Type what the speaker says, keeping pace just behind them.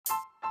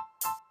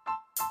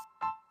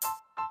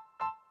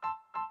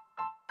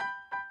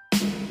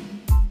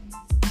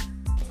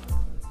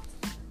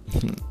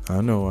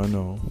I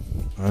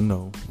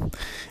know.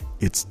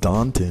 It's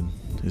daunting.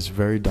 It's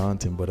very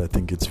daunting, but I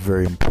think it's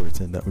very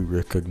important that we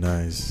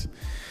recognize,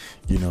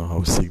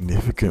 how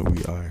significant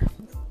we are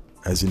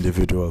as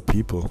individual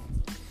people.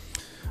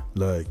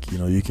 Like,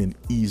 you can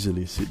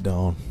easily sit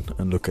down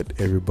and look at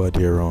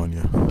everybody around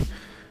you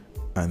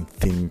and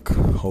think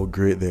how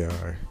great they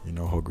are,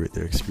 how great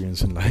their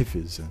experience in life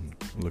is, and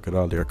look at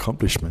all their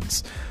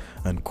accomplishments,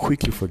 and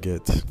quickly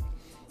forget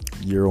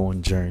your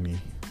own journey,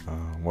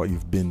 what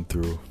you've been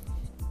through,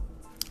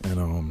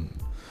 and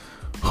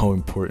how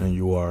important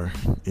you are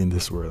in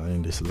this world and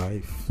in this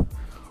life.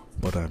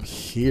 But I'm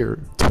here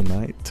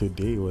tonight,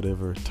 today,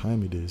 whatever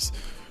time it is,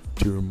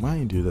 to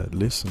remind you that,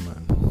 listen,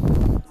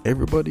 man,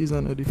 everybody's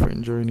on a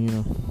different journey.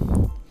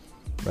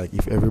 Like,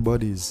 if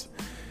everybody's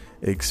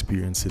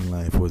experience in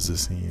life was the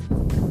same,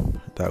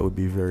 that would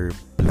be very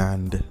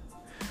bland,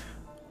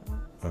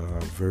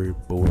 very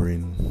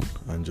boring,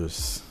 and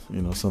just,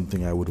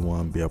 something I would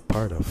want to be a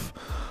part of.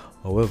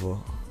 However,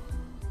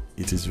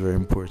 it is very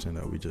important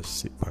that we just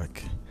sit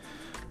back,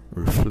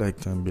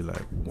 reflect, and be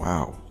like,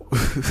 wow,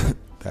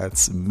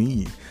 that's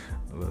me.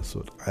 That's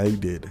what I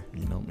did.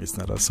 It's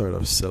not a sort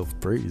of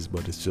self-praise,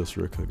 but it's just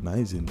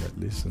recognizing that,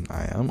 listen,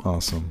 I am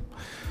awesome.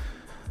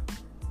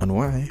 And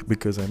why?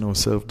 Because I know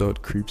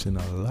self-doubt creeps in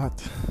a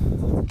lot.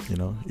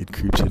 It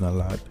creeps in a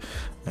lot,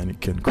 and it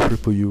can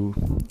cripple you,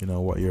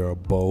 what you're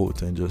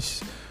about, and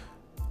just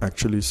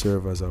actually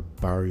serve as a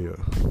barrier.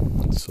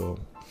 So,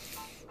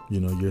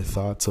 your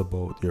thoughts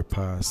about your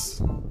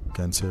past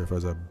can serve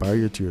as a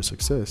barrier to your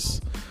success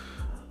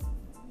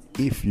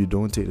if you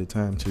don't take the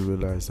time to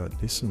realize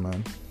that, listen,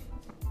 man,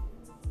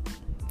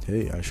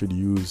 hey, I should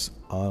use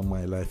all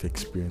my life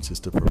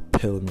experiences to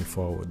propel me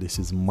forward. This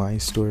is my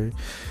story.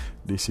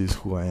 This is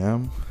who I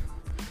am.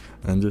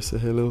 And just say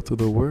hello to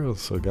the world.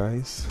 So,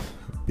 guys,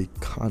 be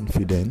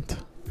confident.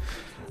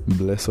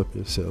 Bless up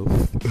yourself.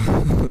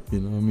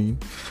 You know what I mean?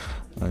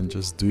 And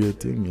just do your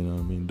thing. You know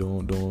what I mean?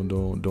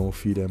 Don't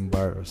feel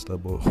embarrassed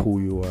about who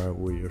you are,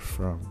 where you're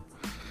from,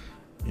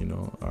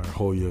 or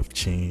how you have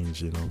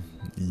changed.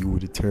 You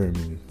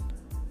determine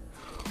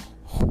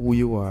who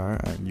you are,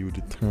 and you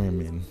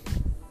determine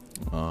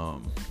how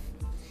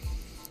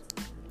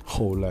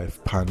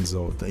life pans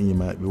out. And you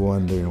might be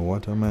wondering,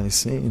 what am I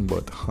saying?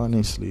 But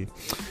honestly,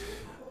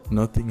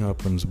 nothing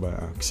happens by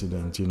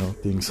accident.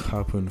 Things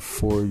happen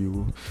for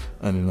you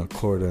and in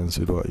accordance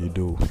with what you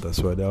do. That's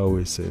why they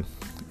always say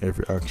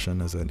every action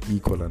has an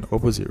equal and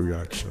opposite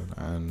reaction,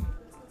 and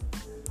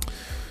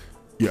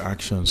your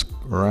actions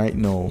right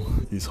now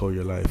is how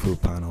your life will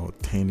pan out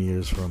 10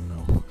 years from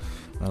now.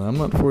 And I'm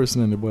not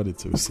forcing anybody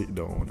to sit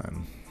down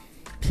and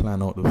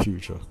plan out the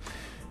future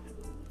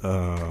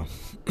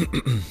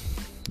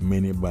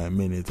minute by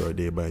minute or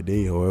day by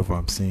day. However,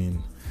 I'm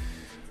saying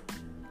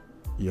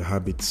your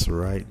habits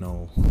right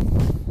now,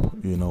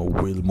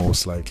 will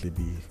most likely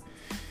be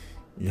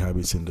your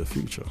habits in the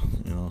future.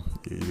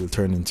 It will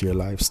turn into your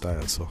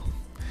lifestyle. So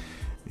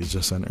it's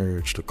just an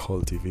urge to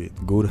cultivate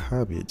good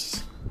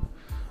habits.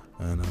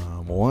 And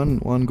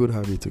one good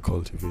habit to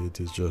cultivate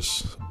is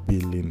just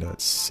building that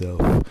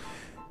self-esteem,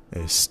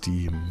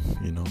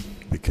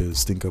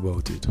 because think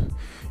about it.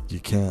 You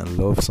can't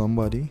love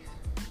somebody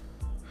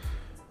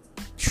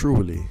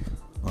truly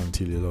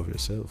until you love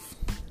yourself.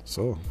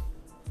 So,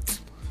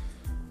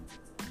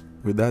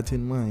 with that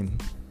in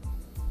mind,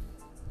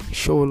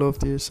 show love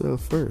to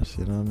yourself first,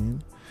 you know what I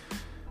mean?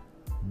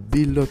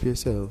 Build up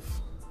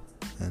yourself,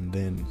 and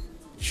then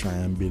try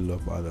and build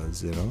up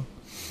others,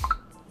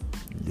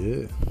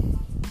 Yeah.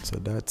 So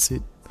that's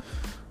it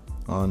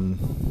on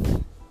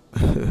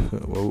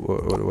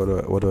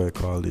what do I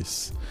call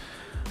this?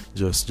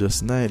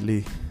 Just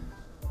nightly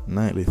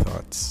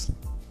thoughts.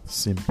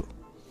 Simple.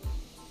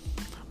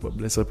 But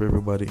bless up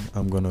everybody.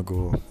 I'm gonna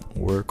go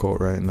work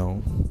out right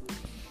now.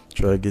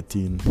 Try get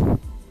in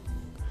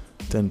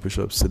 10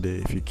 push-ups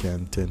today if you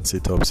can, 10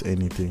 sit-ups,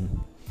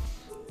 anything.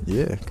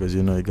 Yeah, because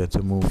you got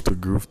to move to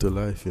groove to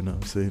life, you know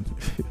what I'm saying?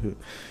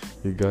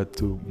 You got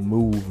to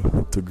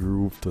move to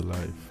groove to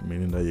life,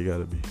 meaning that you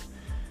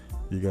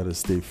gotta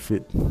stay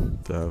fit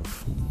to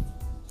have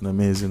an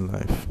amazing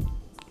life.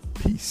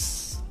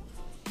 Peace.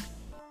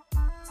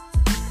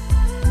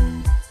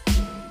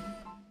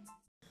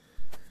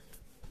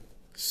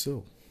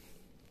 So,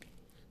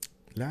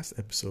 last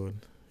episode,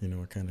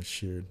 I kind of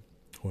shared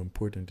how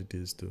important it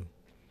is to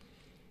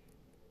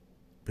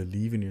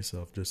believe in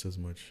yourself just as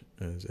much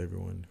as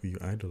everyone who you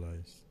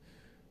idolize,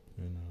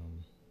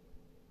 and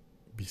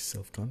be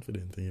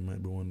self-confident. And you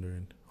might be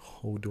wondering,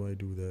 how do I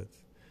do that?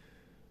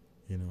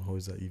 How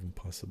is that even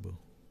possible?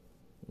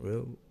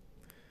 Well,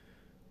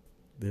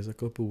 there's a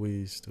couple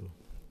ways to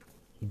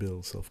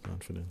build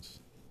self-confidence.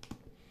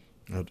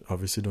 I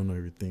obviously don't know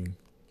everything,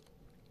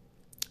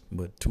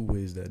 but two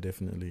ways that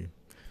definitely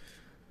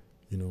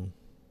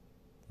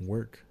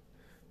work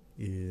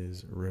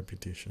is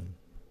repetition.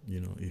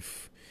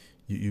 If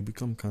you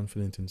become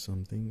confident in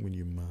something when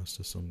you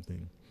master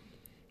something.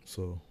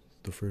 So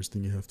the first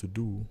thing you have to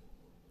do,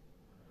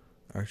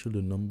 actually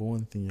the number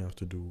one thing you have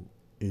to do,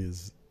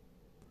 is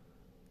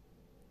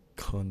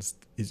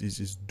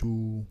is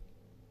do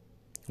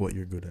what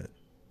you're good at.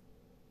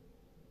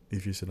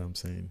 If you see what I'm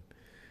saying.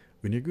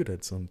 When you're good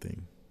at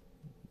something,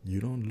 you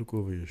don't look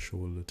over your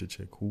shoulder to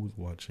check who's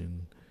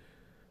watching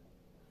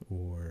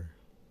or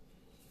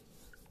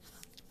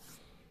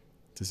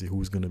to see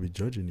who's going to be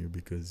judging you,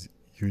 because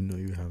you know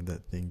you have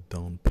that thing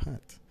down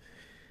pat.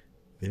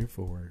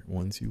 Therefore,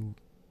 once you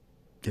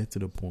get to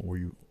the point where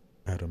you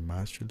at a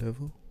master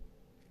level,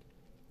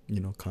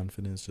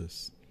 confidence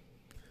just,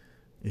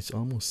 it's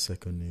almost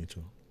second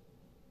nature.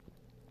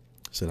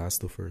 So that's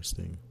the first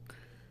thing.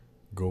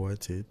 Go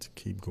at it,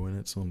 keep going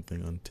at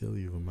something until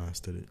you've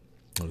mastered it.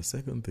 Now the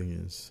second thing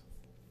is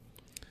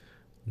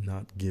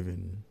not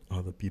giving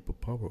other people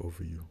power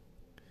over you.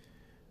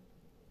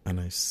 And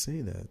I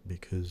say that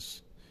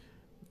because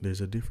there's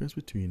a difference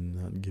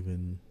between not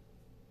giving,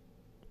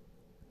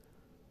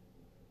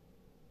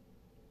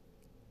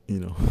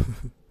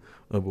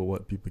 about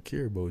what people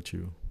care about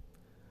you.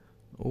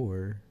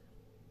 Or,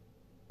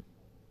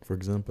 for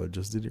example, I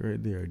just did it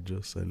right there.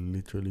 I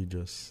literally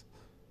just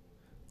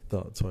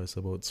thought twice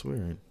about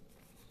swearing.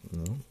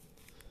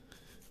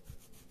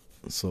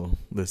 So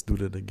let's do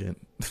that again.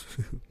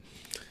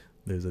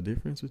 There's a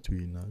difference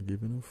between not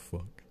giving a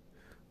fuck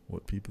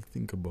what people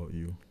think about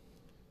you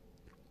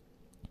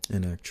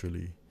and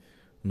actually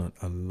not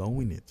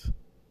allowing it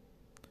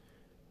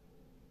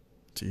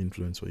to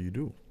influence what you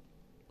do.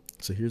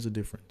 So here's the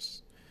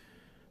difference.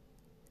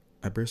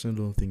 I personally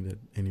don't think that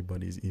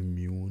anybody is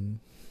immune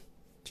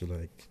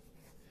to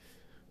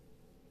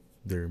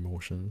their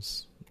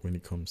emotions when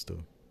it comes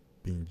to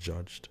being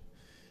judged.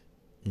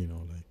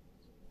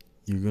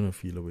 You're gonna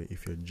feel a way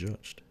if you're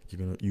judged.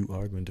 You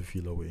are going to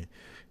feel a way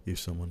if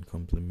someone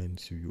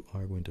compliments you. You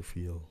are going to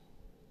feel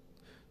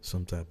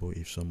some type of way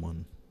if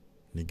someone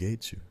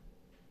negates you.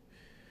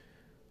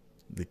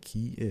 The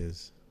key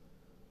is,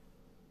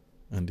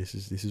 and this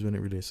is when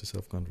it relates to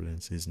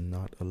self-confidence, is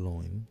not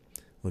allowing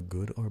the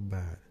good or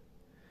bad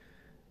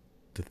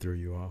to throw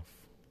you off.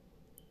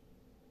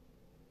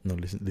 Now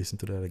listen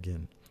to that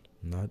again.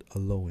 Not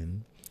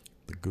allowing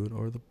the good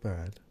or the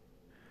bad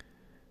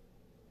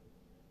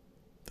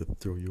to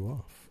throw you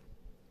off.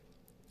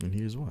 And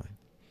here's why.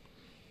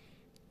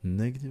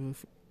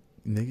 Negative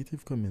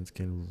comments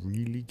can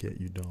really get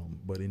you down,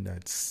 but in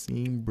that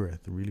same breath,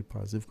 really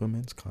positive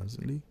comments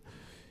constantly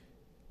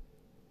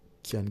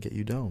can get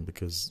you down,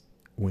 because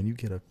when you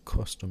get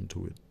accustomed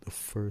to it, the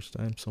first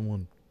time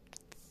someone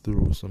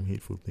throws some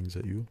hateful things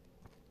at you,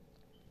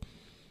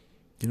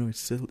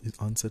 it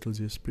unsettles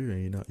your spirit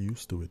and you're not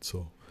used to it.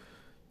 So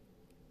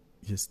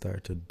you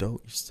start to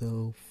doubt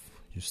yourself,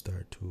 you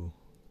start to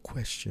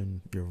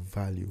question your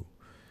value,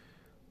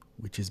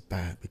 which is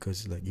bad,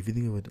 because if you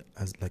think of it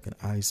as like an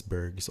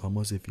iceberg, it's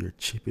almost if you're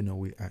chipping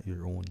away at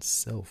your own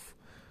self,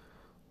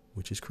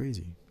 which is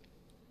crazy.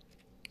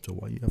 So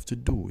what you have to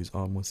do is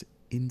almost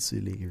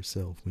insulate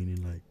yourself,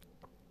 meaning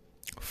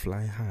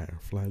fly high or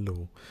fly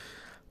low.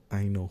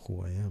 I know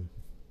who I am.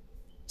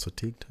 So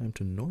take time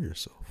to know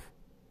yourself.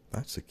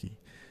 That's the key.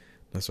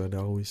 That's why they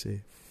always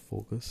say,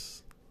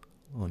 focus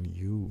on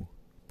you.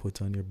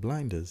 Put on your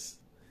blinders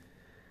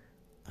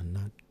and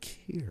not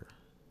care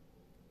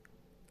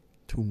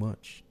too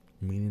much,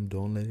 meaning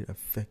don't let it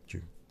affect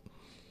you.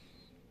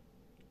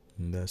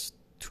 And that's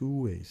two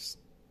ways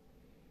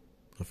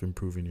of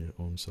improving your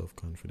own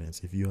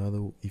self-confidence. If you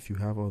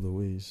have other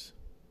ways,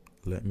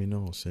 let me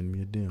know. Send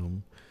me a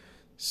DM,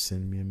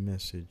 send me a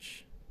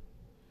message,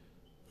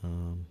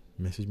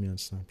 message me on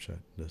Snapchat.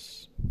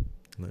 Just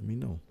let me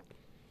know.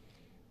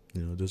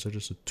 Those are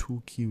just the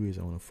two key ways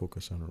I want to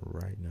focus on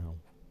right now.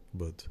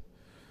 But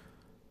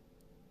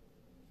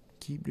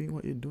keep doing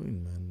what you're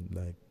doing,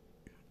 man.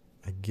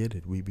 I get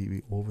it. We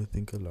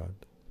overthink a lot,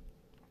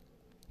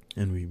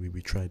 and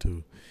we try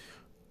to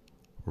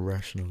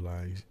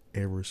rationalize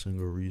every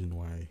single reason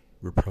why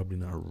we're probably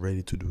not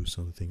ready to do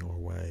something, or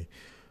why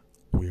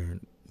we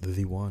aren't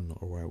the one,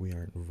 or why we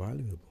aren't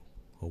valuable.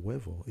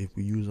 However, if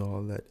we use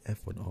all that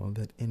effort, all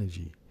that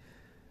energy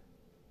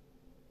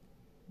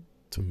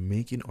to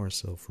making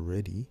ourselves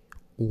ready,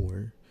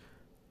 or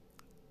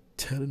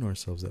telling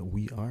ourselves that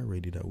we are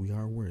ready, that we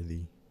are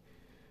worthy,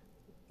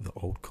 the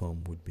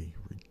outcome would be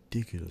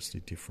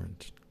ridiculously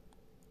different.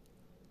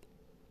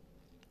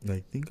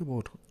 Think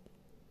about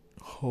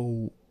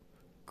how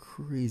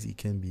crazy it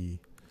can be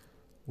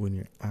when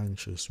you're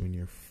anxious, when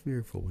you're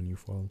fearful, when you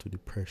fall into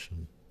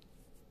depression.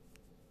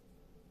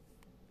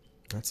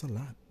 That's a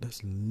lot.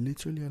 That's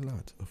literally a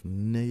lot of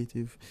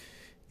negative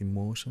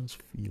emotions,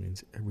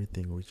 feelings,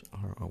 everything, which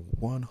are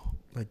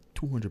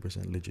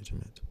 200%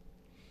 legitimate.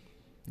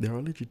 They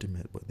are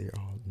legitimate, but they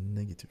are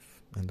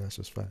negative, and that's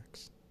just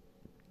facts.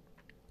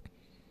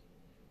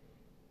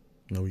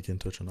 Now we can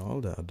touch on all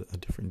that a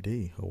different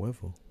day.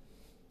 However,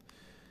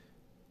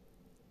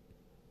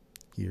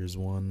 here's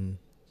one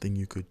thing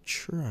you could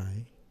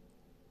try.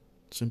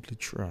 Simply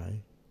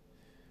try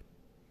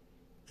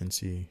and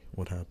see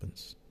what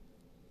happens.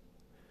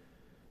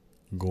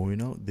 Going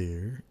out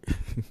there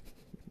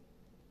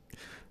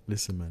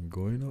listen, man,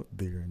 going out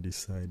there and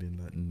deciding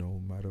that no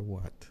matter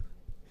what,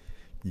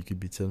 you could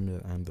be telling me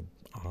that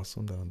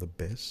awesome, that I'm the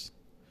best,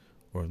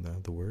 or that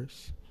I'm the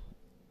worst.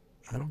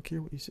 I don't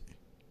care what you say.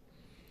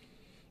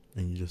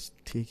 And you just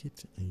take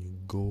it and you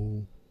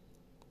go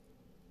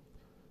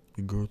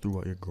through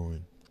what you're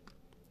growing,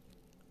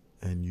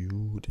 and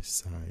you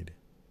decide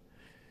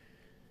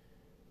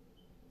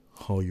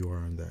how you are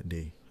on that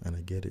day. And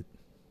I get it.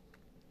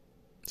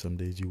 Some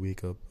days you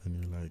wake up and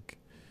you're like,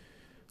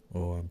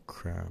 oh, I'm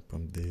crap,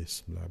 I'm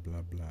this, blah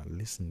blah blah.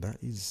 Listen, that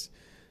is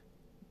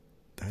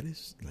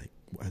like,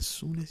 as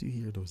soon as you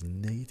hear those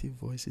negative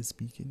voices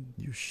speaking,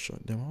 you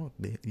shut them out.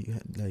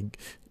 Like,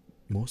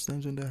 most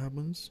times when that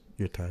happens,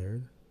 you're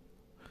tired,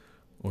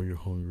 or you're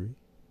hungry,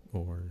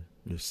 or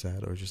you're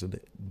sad, or just at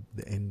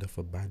the end of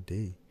a bad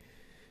day,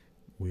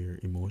 where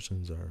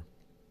emotions are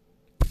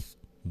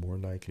more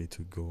likely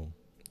to go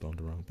down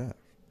the wrong path.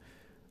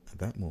 At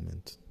that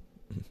moment,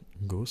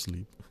 go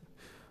sleep,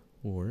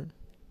 or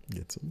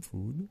get some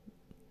food,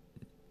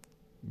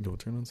 go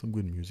turn on some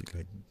good music,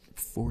 like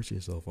force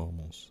yourself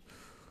almost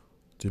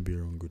to be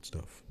around good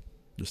stuff.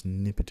 Just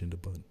nip it in the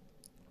bud.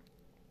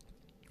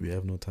 We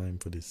have no time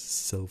for this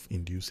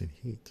self-inducing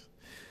hate,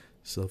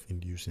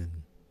 self-inducing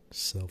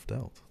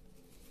self-doubt.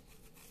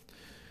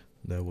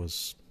 That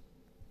was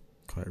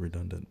quite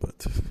redundant,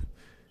 but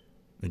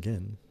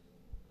again,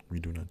 we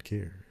do not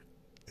care.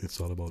 It's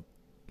all about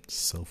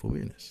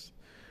self-awareness.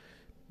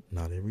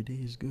 Not every day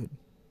is good.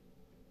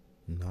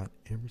 Not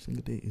every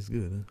single day is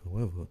good.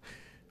 However,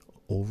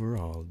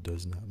 overall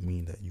does not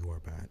mean that you are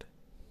bad.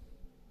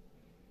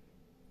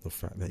 The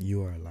fact that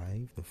you are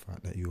alive, the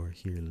fact that you are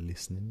here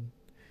listening,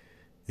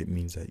 it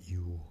means that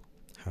you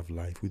have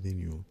life within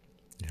you.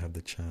 You have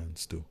the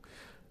chance to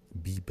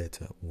be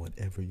better at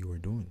whatever you are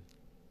doing.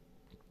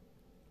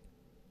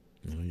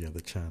 You have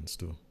the chance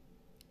to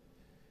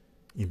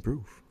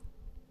improve.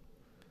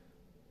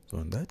 So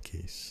in that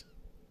case,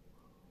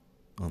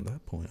 on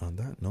that point, on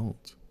that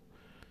note,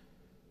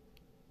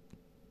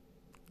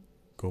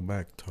 go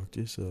back, talk to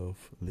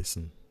yourself,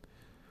 listen.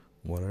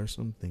 What are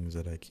some things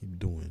that I keep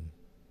doing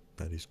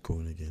that is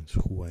going against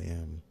who I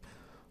am,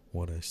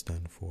 what I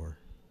stand for,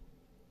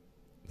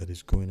 that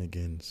is going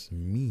against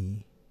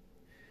me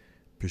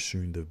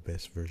pursuing the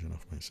best version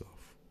of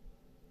myself?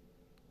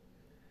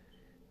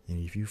 And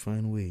if you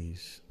find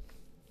ways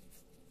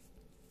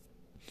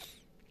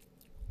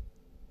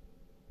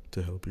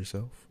to help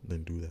yourself,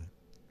 then do that.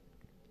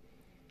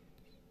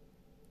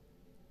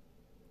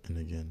 And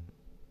again,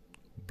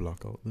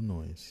 block out the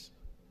noise.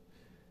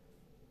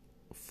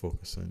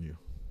 Focus on you.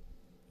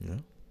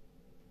 Yeah?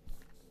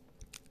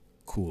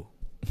 Cool.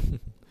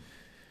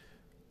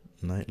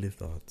 Nightly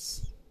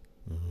thoughts.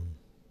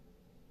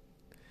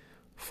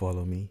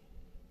 Follow me.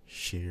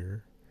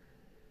 Share.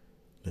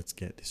 Let's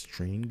get this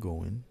train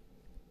going.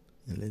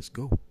 And let's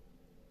go.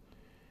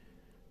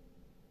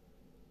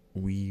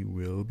 We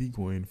will be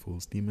going full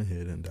steam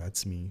ahead, and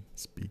that's me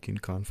speaking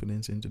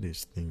confidence into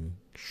this thing,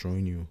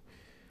 showing you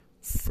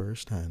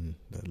firsthand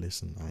that,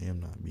 listen, I am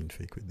not being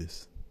fake with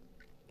this.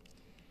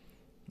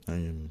 I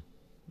am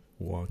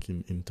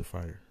walking into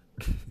fire.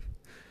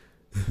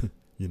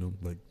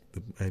 Like,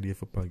 the idea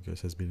for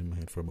podcast has been in my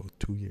head for about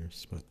 2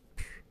 years, but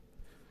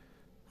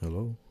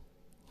hello,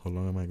 how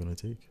long am I going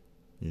to take,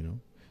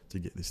 to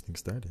get this thing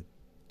started?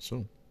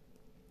 So,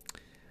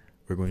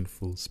 we're going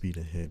full speed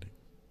ahead.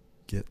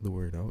 Get the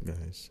word out,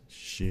 guys.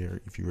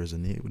 Share if you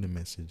resonate with the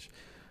message.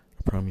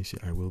 I promise you,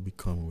 I will be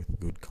coming with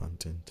good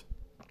content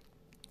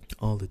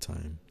all the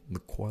time. The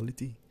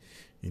quality,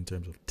 in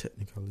terms of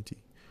technicality,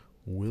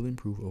 will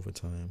improve over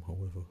time.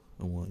 However,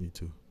 I want you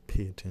to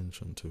pay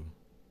attention to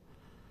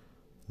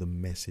the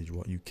message,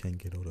 what you can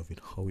get out of it,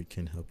 how it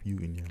can help you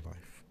in your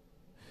life.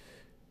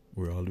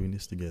 We're all doing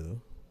this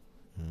together.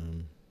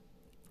 I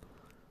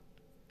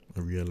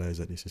realize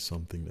that this is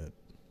something that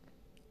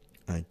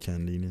I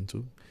can lean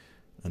into,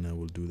 and I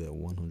will do that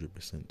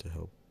 100% to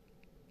help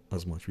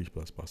as much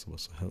people as possible.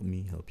 So help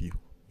me help you.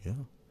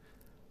 Yeah.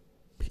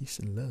 Peace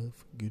and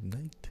love. Good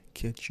night.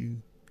 Catch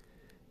you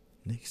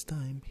next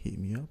time. Hit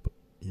me up.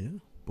 Yeah.